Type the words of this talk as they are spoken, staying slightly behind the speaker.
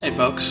Hey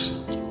folks,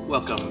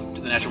 welcome to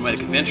the Natural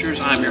Medic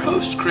Adventures. I'm your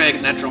host,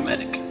 Craig, Natural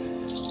Medic,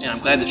 and I'm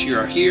glad that you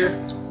are here.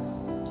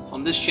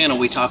 On this channel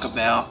we talk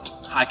about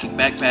hiking,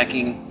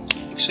 backpacking,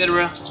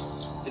 etc.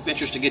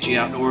 Adventures to get you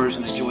outdoors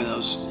and enjoy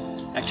those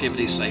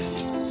activities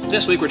safely.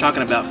 This week we're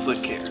talking about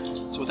foot care.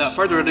 So without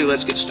further ado,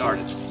 let's get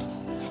started.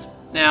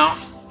 Now,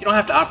 you don't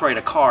have to operate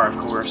a car, of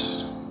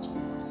course,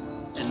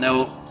 and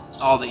know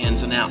all the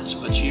ins and outs,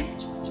 but you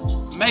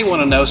may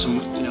want to know some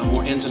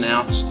more ins and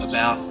outs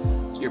about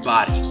your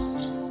body.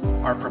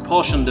 Our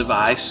propulsion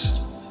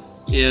device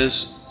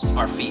is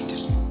our feet.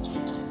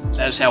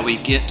 That is how we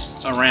get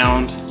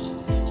around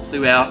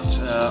throughout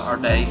our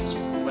day,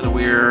 whether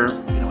we're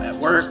at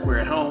work, we're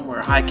at home,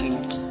 we're hiking,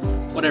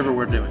 whatever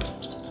we're doing.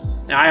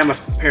 Now, I am a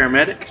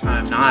paramedic.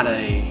 I'm not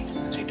a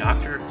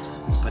doctor,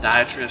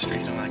 podiatrist, or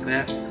anything like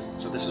that.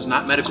 So this is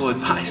not medical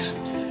advice.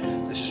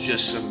 This is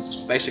just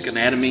some basic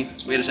anatomy.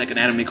 We had to take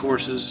anatomy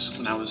courses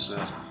when I was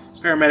a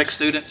paramedic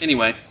student.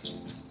 Anyway,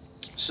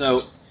 so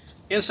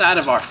inside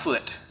of our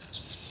foot,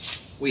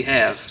 we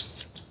have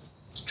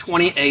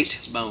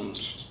 28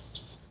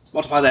 bones.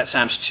 Multiply that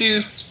times 2.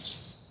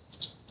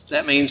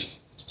 That means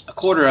a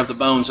quarter of the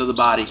bones of the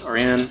body are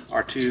in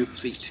our 2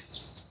 feet.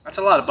 That's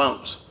a lot of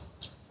bones.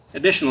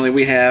 Additionally,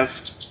 we have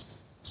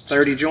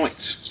 30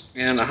 joints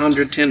and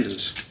 100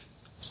 tendons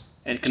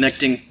and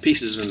connecting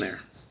pieces in there.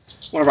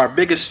 One of our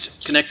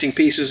biggest connecting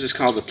pieces is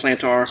called the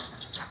plantar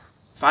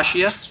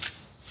fascia,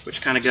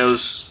 which kind of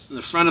goes in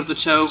the front of the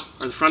toe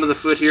or the front of the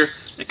foot here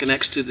and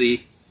connects to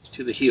the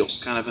heel,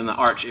 kind of in the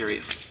arch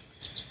area.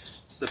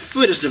 The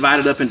foot is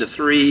divided up into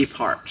 3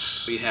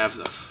 parts. We have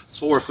the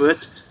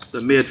forefoot,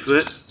 the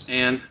midfoot,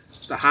 and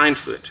the hind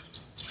foot.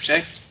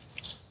 Okay?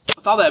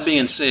 With all that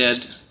being said,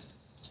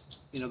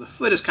 the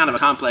foot is kind of a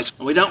complex,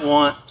 and we don't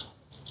want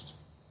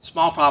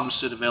small problems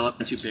to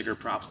develop into bigger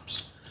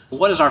problems.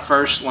 What is our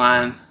first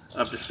line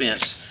of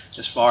defense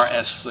as far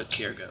as foot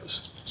care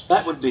goes?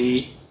 That would be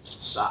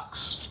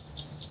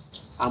socks.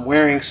 I'm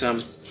wearing some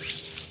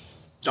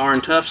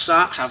Darn Tough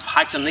socks. I've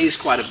hiked in these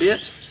quite a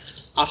bit.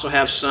 Also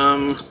have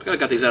some, I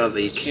got these out of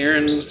the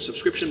Cairn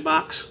subscription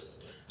box.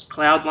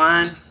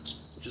 Cloudline,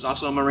 which is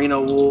also a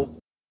merino wool.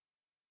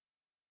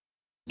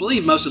 I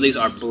believe most of these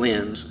are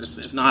blends.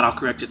 If not, I'll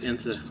correct it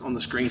on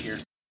the screen here.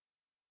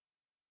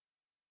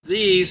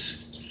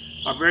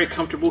 These are very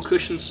comfortable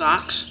cushioned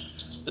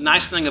socks. The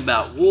nice thing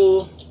about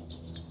wool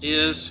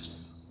is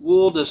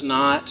wool does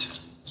not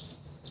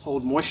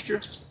hold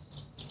moisture.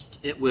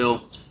 It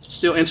will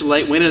still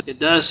insulate when it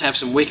does have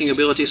some wicking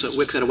ability, so it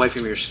wicks it away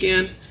from your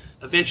skin.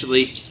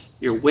 Eventually,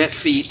 your wet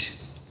feet,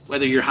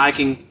 whether you're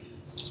hiking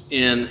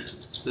in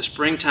the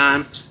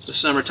springtime, the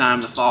summertime,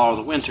 the fall, or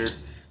the winter,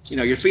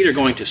 your feet are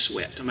going to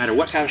sweat, no matter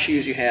what kind of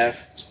shoes you have.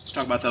 We'll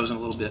talk about those in a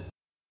little bit.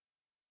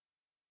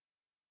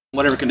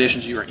 Whatever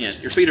conditions you are in,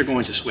 your feet are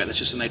going to sweat. That's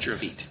just the nature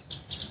of heat.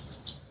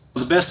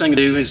 The best thing to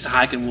do is to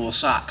hike in wool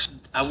socks.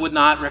 I would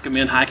not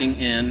recommend hiking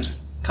in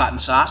cotton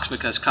socks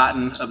because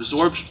cotton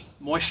absorbs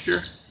moisture.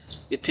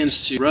 It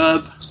tends to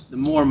rub. The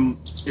more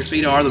your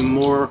feet are, the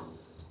more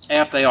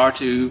apt they are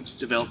to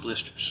develop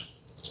blisters.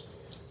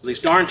 These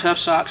Darn Tough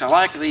socks, I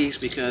like these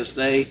because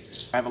they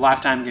have a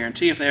lifetime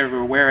guarantee. If they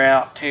ever wear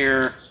out,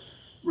 tear,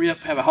 rip,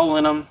 have a hole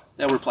in them,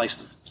 they'll replace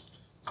them.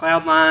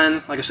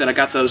 Cloudline, like I said, I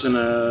got those in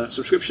a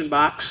subscription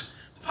box.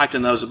 I've hiked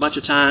in those a bunch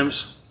of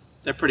times.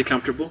 They're pretty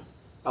comfortable.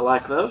 I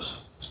like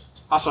those.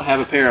 Also have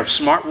a pair of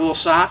Smart Wool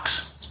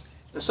socks.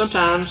 And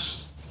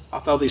sometimes I'll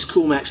throw these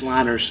Cool Max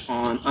liners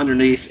on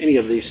underneath any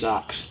of these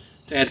socks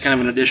to add kind of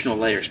an additional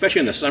layer,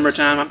 especially in the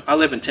summertime. I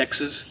live in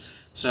Texas,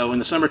 so in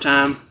the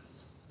summertime,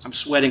 I'm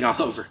sweating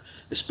all over,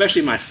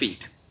 especially my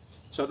feet.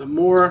 So the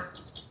more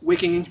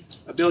wicking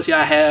ability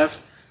I have,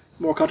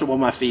 the more comfortable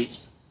my feet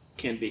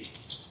can be.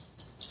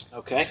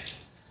 Okay?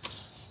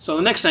 So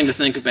the next thing to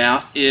think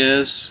about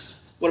is,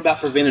 what about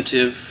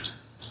preventative,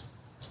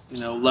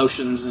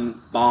 lotions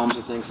and balms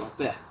and things like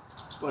that?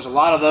 There's a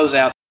lot of those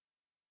out.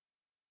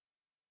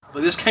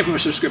 But this came from a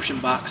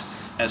subscription box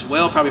as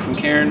well, probably from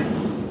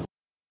Cairn.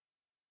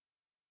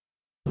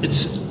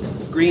 It's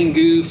Green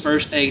Goo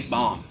First Aid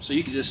Balm. So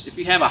you can just, if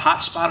you have a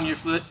hot spot on your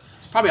foot,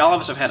 probably all of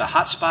us have had a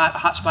hot spot. A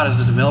hot spot is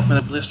the development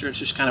of blister. It's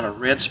just kind of a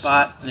red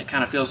spot, and it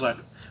kind of feels like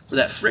where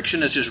that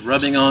friction is just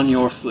rubbing on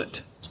your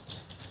foot.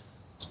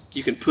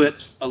 You can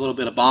put a little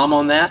bit of balm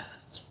on that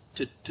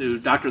to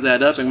doctor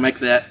that up and make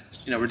that,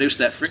 reduce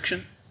that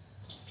friction.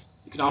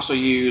 You can also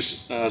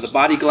use the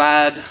Body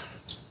Glide.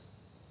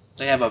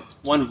 They have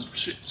one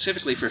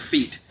specifically for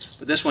feet,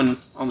 but this one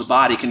on the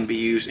body can be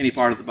used any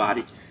part of the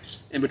body.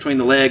 In between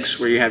the legs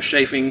where you have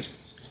chafing,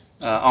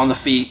 on the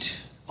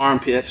feet,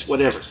 armpits,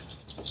 whatever.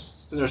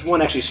 And there's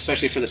one actually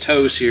especially for the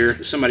toes here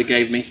that somebody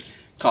gave me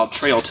called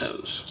Trail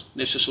Toes.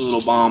 And it's just a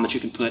little balm that you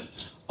can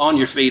put on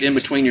your feet in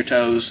between your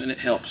toes, and it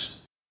helps.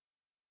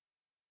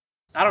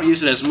 I don't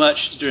use it as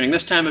much during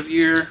this time of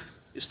year.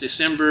 It's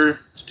December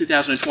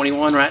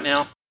 2021 right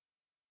now.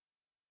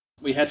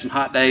 We had some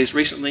hot days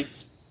recently,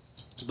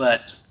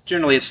 but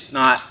generally it's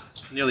not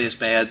nearly as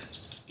bad,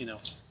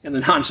 in the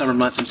non-summer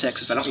months in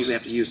Texas. I don't usually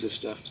have to use this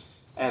stuff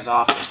as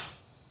often.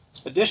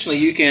 Additionally,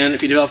 you can,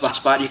 if you develop a hot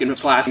spot, you can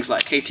apply things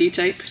like KT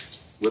tape.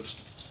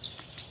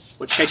 Whoops.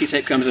 Which KT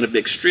tape comes in a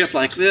big strip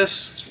like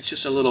this. It's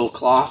just a little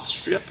cloth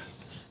strip.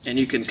 And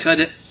you can cut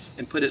it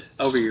and put it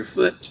over your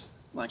foot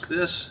like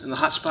this in the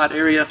hot spot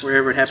area,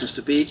 wherever it happens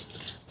to be,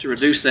 to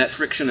reduce that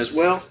friction as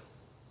well.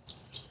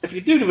 If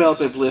you do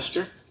develop a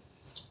blister,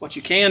 what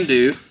you can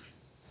do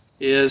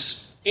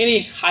is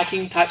any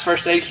hiking type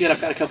first aid kit,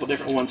 I've got a couple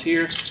different ones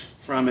here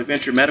from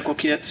Adventure Medical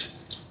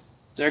Kits,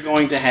 they're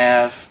going to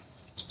have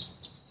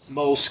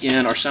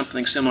moleskin or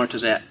something similar to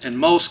that. And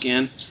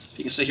moleskin, if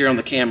you can see here on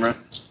the camera,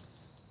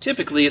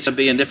 typically it's going to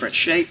be in different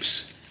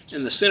shapes,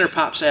 and the center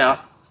pops out.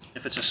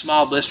 If it's a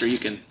small blister, you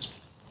can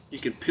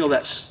peel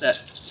that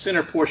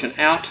center portion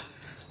out,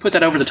 put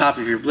that over the top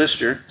of your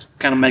blister,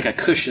 kind of make a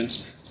cushion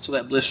so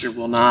that blister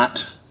will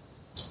not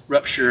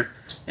rupture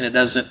and it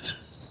doesn't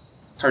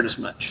hurt as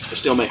much. It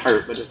still may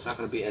hurt, but it's not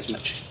going to be as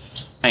much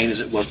pain as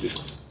it was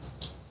before.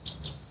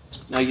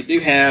 Now you do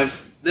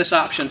have this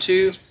option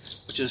too,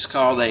 which is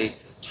called a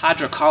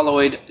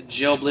hydrocolloid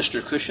gel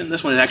blister cushion.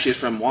 This one is actually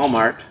from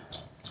Walmart.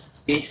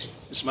 And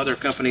some other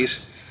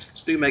companies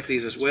do make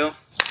these as well.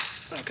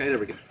 Okay, there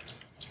we go.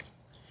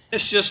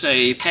 It's just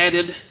a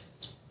padded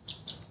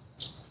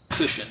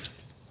cushion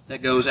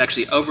that goes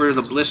actually over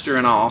the blister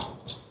and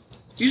all.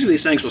 Usually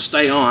these things will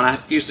stay on. I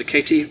used the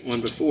KT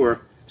one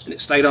before, and it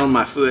stayed on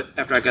my foot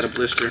after I got a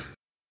blister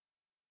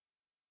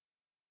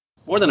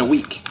more than a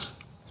week.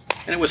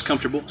 And it was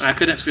comfortable, and I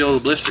couldn't feel the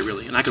blister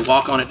really, and I could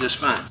walk on it just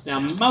fine.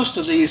 Now most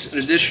of these, in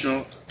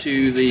addition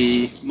to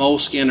the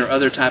moleskin or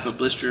other type of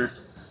blister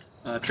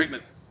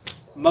treatment,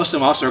 most of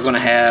them also are going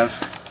to have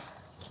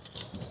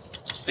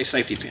a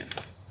safety pin.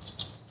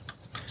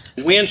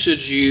 When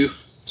should you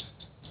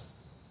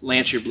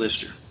lance your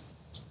blister?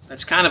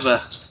 That's kind of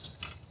a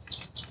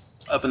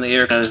up in the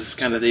air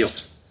kind of deal.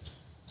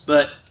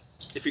 But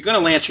if you're going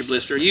to lance your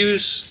blister,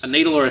 use a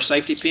needle or a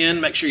safety pin.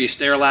 Make sure you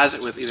sterilize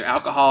it with either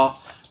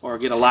alcohol or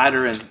get a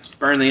lighter and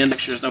burn the end, make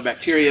sure there's no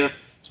bacteria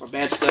or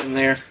bad stuff in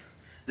there.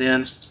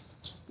 Then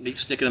you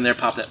stick it in there,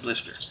 pop that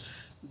blister.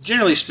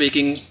 Generally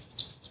speaking,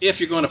 if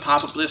you're going to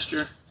pop a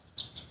blister,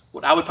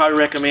 what I would probably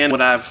recommend,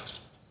 what I've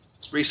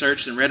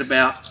researched and read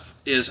about,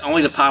 is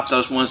only to pop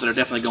those ones that are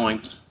definitely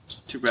going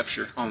to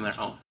rupture on their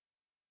own.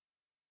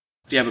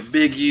 If you have a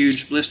big,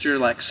 huge blister,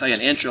 like say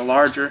an inch or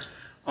larger,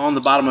 on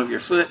the bottom of your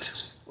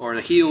foot or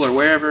the heel or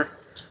wherever,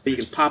 you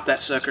can pop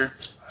that sucker.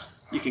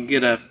 You can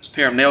get a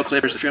pair of nail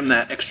clippers to trim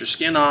that extra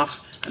skin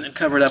off and then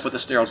cover it up with a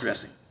sterile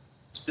dressing.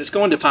 It's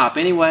going to pop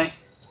anyway,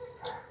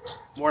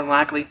 more than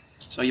likely,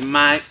 so you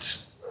might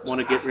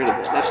want to get rid of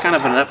it. That's kind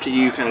of an up to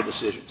you kind of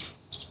decision.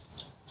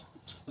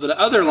 The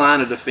other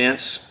line of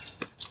defense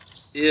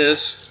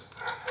is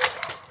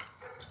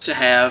to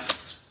have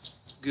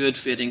good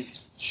fitting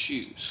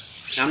shoes.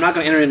 Now, I'm not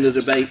going to enter into the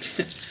debate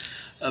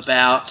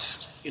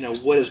about,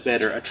 what is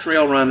better, a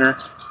trail runner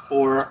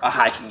or a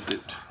hiking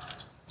boot,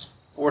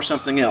 or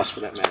something else for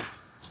that matter.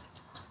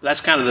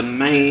 That's kind of the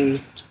main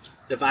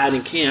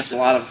dividing camp a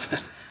lot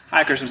of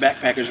hikers and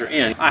backpackers are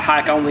in. I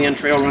hike only in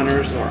trail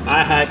runners, or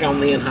I hike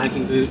only in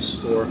hiking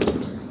boots, or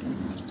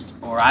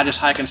I just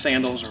hike in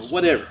sandals, or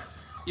whatever.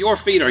 Your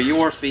feet are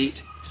your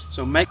feet,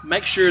 so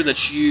make sure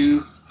that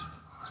you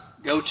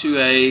go to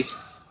a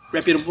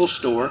reputable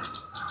store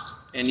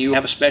and you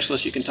have a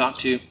specialist you can talk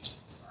to.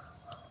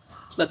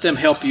 Let them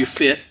help you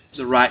fit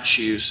the right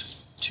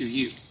shoes to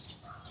you.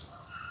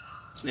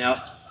 Now,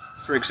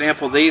 for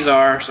example, these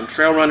are some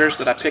trail runners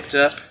that I picked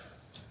up.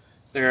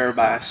 They're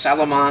by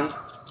Salomon.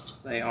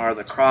 They are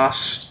the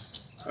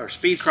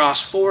Speed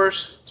Cross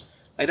 4s.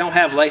 They don't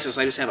have laces,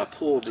 they just have a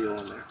pull deal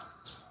in there.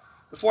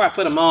 Before I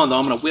put them on, though,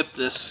 I'm going to whip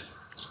this.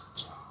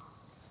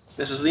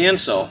 This is the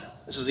insole.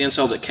 This is the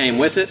insole that came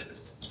with it.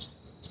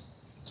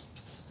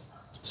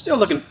 Still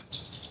looking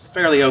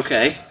fairly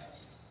okay.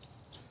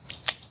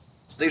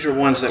 These are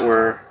ones that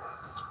were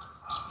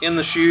in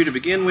the shoe to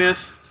begin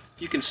with.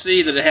 You can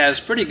see that it has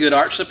pretty good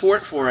arch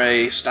support for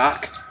a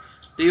stock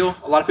deal.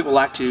 A lot of people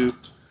like to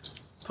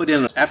put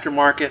in an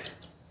aftermarket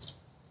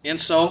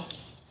insole,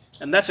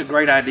 and that's a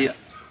great idea.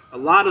 A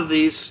lot of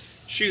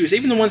these shoes,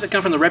 even the ones that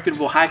come from the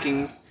reputable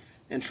hiking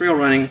and trail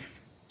running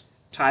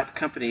type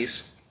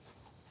companies,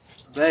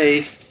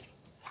 they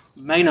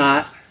may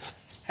not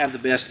have the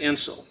best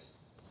insole.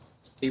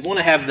 You want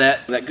to have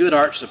that good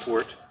arch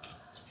support,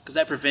 because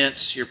that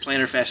prevents your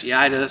plantar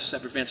fasciitis,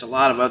 that prevents a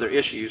lot of other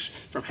issues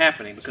from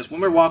happening. Because when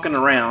we're walking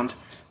around,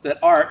 that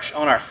arch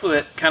on our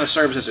foot kind of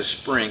serves as a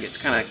spring. It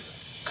kind of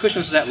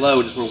cushions that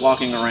load as we're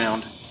walking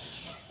around,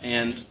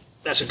 and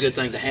that's a good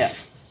thing to have.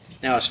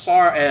 Now, as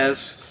far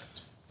as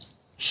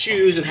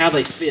shoes and how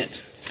they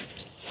fit,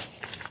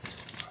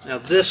 now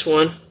this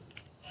one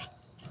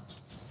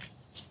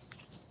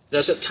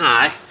doesn't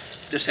tie,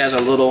 just has a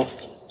little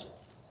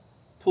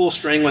pull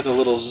string with a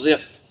little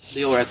zip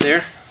deal right there.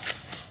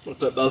 I'm going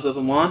to put both of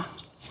them on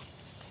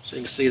so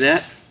you can see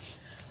that.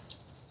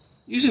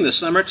 Using the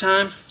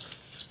summertime,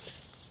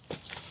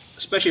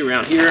 especially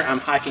around here, I'm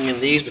hiking in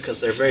these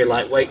because they're very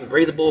lightweight and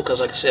breathable,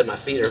 because like I said, my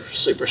feet are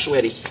super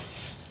sweaty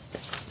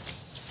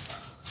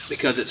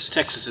because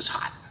Texas is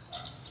hot.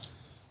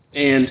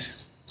 And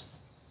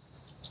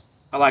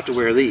I like to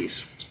wear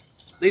these.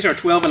 These are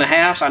 12 and a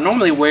half. I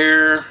normally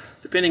wear,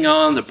 depending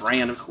on the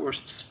brand, of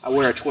course, I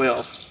wear a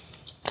 12.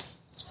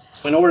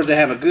 In order to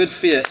have a good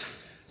fit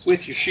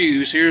with your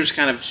shoes, here's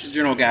kind of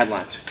general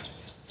guidelines.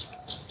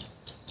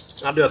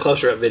 I'll do a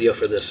closer up video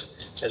for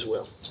this as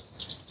well.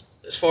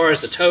 As far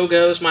as the toe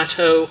goes, my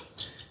toe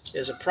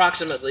is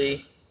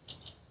approximately,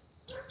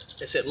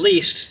 it's at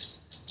least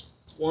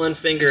one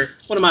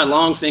of my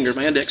long fingers,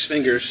 my index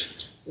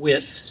fingers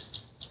width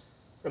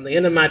from the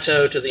end of my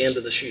toe to the end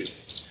of the shoe.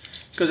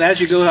 Because as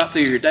you go out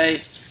through your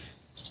day,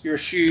 your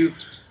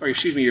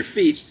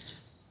feet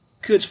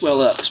could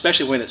swell up,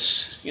 especially when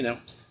it's,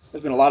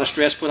 there's been a lot of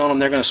stress put on them,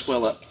 they're going to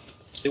swell up.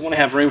 They want to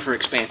have room for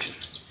expansion.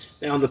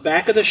 Now on the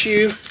back of the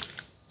shoe,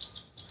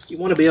 you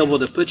want to be able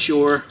to put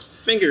your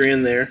finger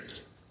in there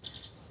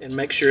and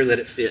make sure that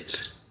it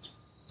fits.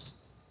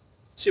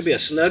 It should be a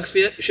snug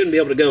fit. You shouldn't be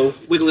able to go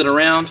wiggle it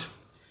around.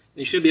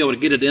 You should be able to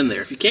get it in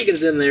there. If you can't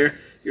get it in there,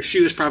 your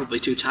shoe is probably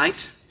too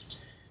tight.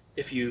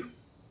 If you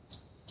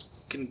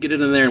can get it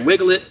in there and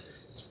wiggle it,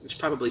 it's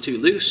probably too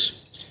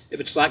loose. If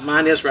it's like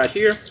mine is right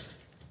here,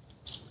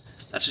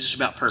 that's just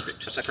about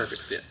perfect. That's a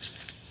perfect fit.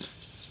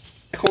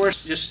 Of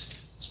course, just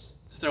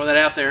to throw that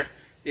out there,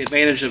 the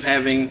advantage of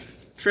having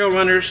trail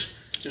runners,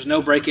 there's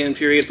no break-in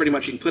period. Pretty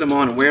much you can put them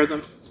on and wear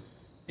them,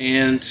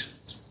 and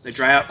they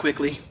dry out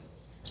quickly.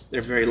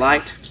 They're very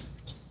light.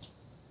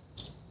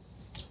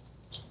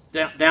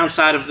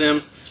 Downside of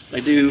them,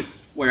 they do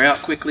wear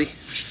out quickly,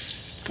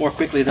 more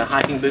quickly than a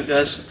hiking boot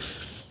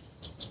does.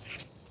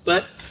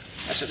 But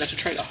that's a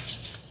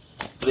trade-off.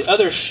 The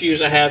other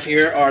shoes I have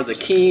here are the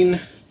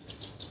Keen.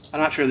 I'm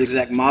not sure the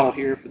exact model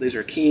here, but these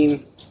are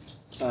Keen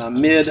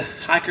mid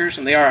hikers,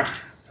 and they are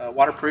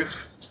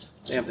waterproof.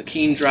 They have the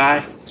Keen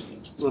Dry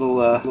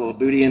little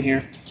booty in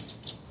here.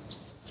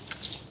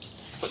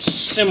 It's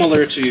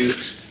similar to,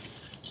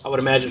 I would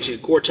imagine, to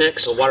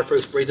Gore-Tex, a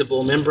waterproof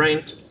breathable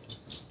membrane.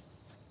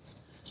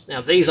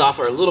 Now these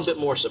offer a little bit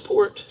more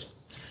support.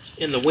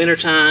 In the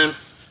wintertime,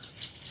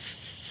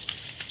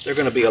 they're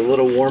going to be a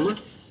little warmer.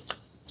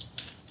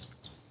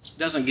 It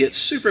doesn't get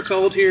super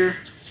cold here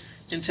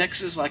in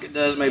Texas like it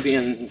does maybe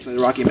in the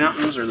Rocky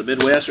Mountains or the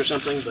Midwest or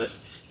something, but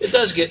it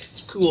does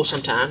get cool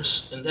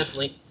sometimes, and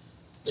definitely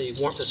the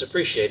warmth is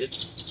appreciated.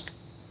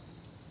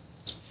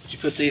 But you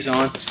put these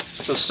on,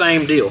 so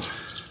same deal.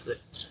 The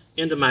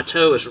end of my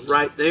toe is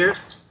right there.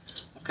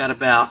 I've got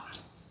about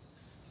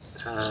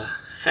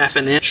half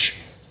an inch.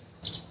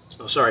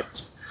 Oh, sorry,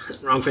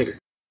 wrong finger.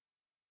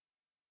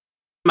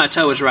 My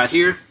toe is right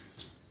here,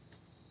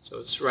 so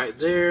it's right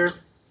there.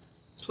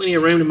 Plenty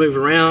of room to move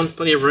around,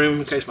 plenty of room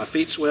in case my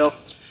feet swell.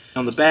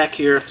 On the back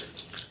here,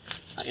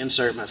 I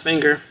insert my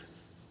finger,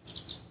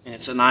 and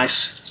it's a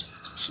nice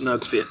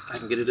snug fit. I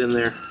can get it in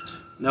there,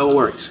 no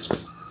worries.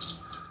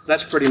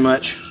 That's pretty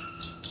much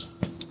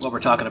what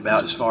we're talking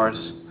about as far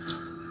as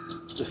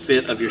the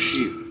fit of your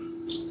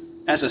shoe.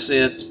 As I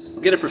said,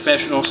 get a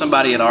professional,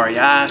 somebody at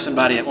REI,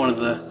 somebody at one of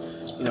the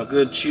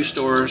good shoe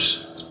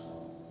stores,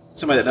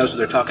 somebody that knows what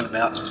they're talking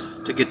about,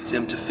 to get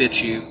them to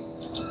fit you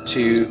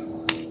to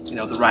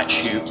the right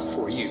shoe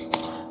for you.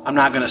 I'm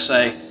not going to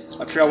say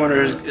a trail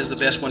runner is the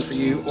best one for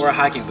you or a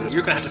hiking boot.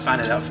 You're going to have to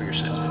find it out for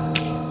yourself.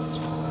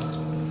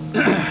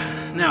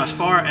 Now, as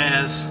far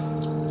as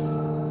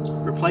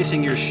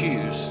replacing your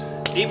shoes,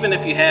 even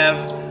if you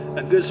have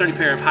a good sturdy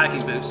pair of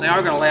hiking boots, they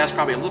are going to last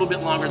probably a little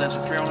bit longer than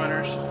some trail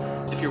runners.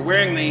 If you're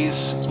wearing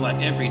these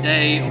like every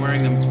day, or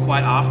wearing them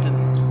quite often,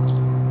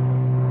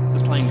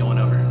 the plane going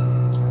over.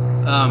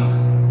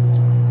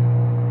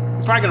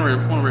 You're probably going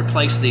to want to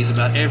replace these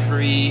about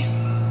every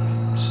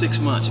 6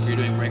 months if you're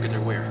doing regular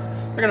wear.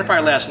 They're going to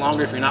probably last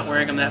longer if you're not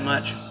wearing them that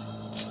much.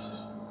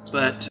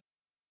 But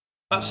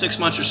about 6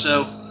 months or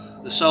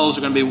so, the soles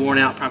are going to be worn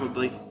out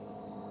probably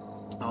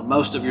on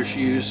most of your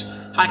shoes.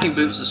 Hiking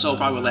boots, the sole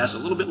probably will last a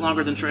little bit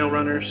longer than trail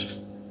runners.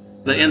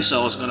 The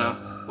insole is going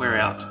to wear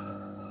out.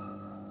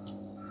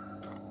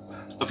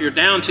 If you're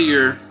down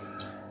to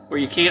where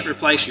you can't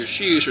replace your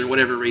shoes for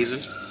whatever reason,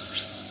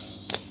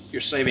 you're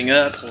saving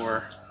up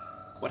or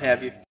what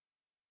have you,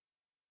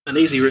 an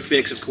easy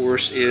fix, of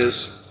course,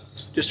 is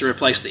just to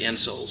replace the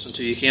insoles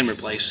until you can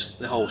replace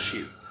the whole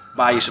shoe.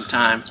 Buy you some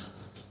time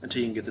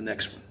until you can get the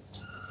next one.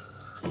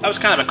 That was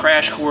kind of a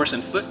crash course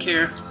in foot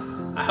care.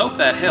 I hope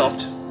that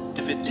helped.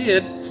 If it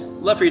did, I'd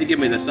love for you to give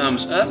me the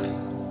thumbs up.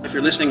 If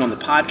you're listening on the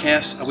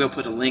podcast, I will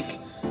put a link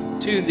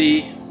to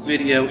the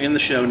video in the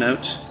show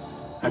notes.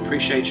 I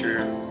appreciate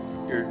your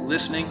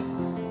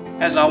listening.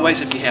 As always,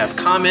 if you have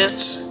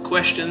comments,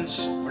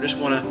 questions, or just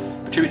want to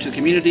contribute to the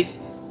community,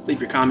 leave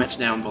your comments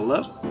down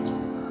below.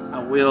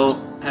 I will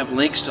have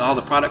links to all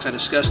the products I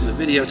discussed in the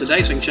video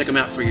today, so you can check them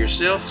out for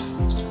yourself.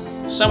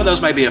 Some of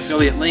those may be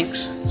affiliate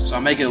links, so I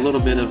may get a little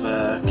bit of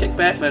a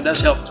kickback, but it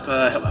does help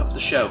the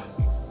show.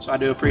 So I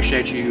do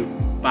appreciate you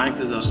buying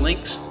through those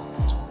links.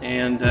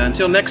 And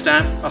until next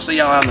time, I'll see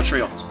y'all out on the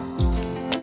trail.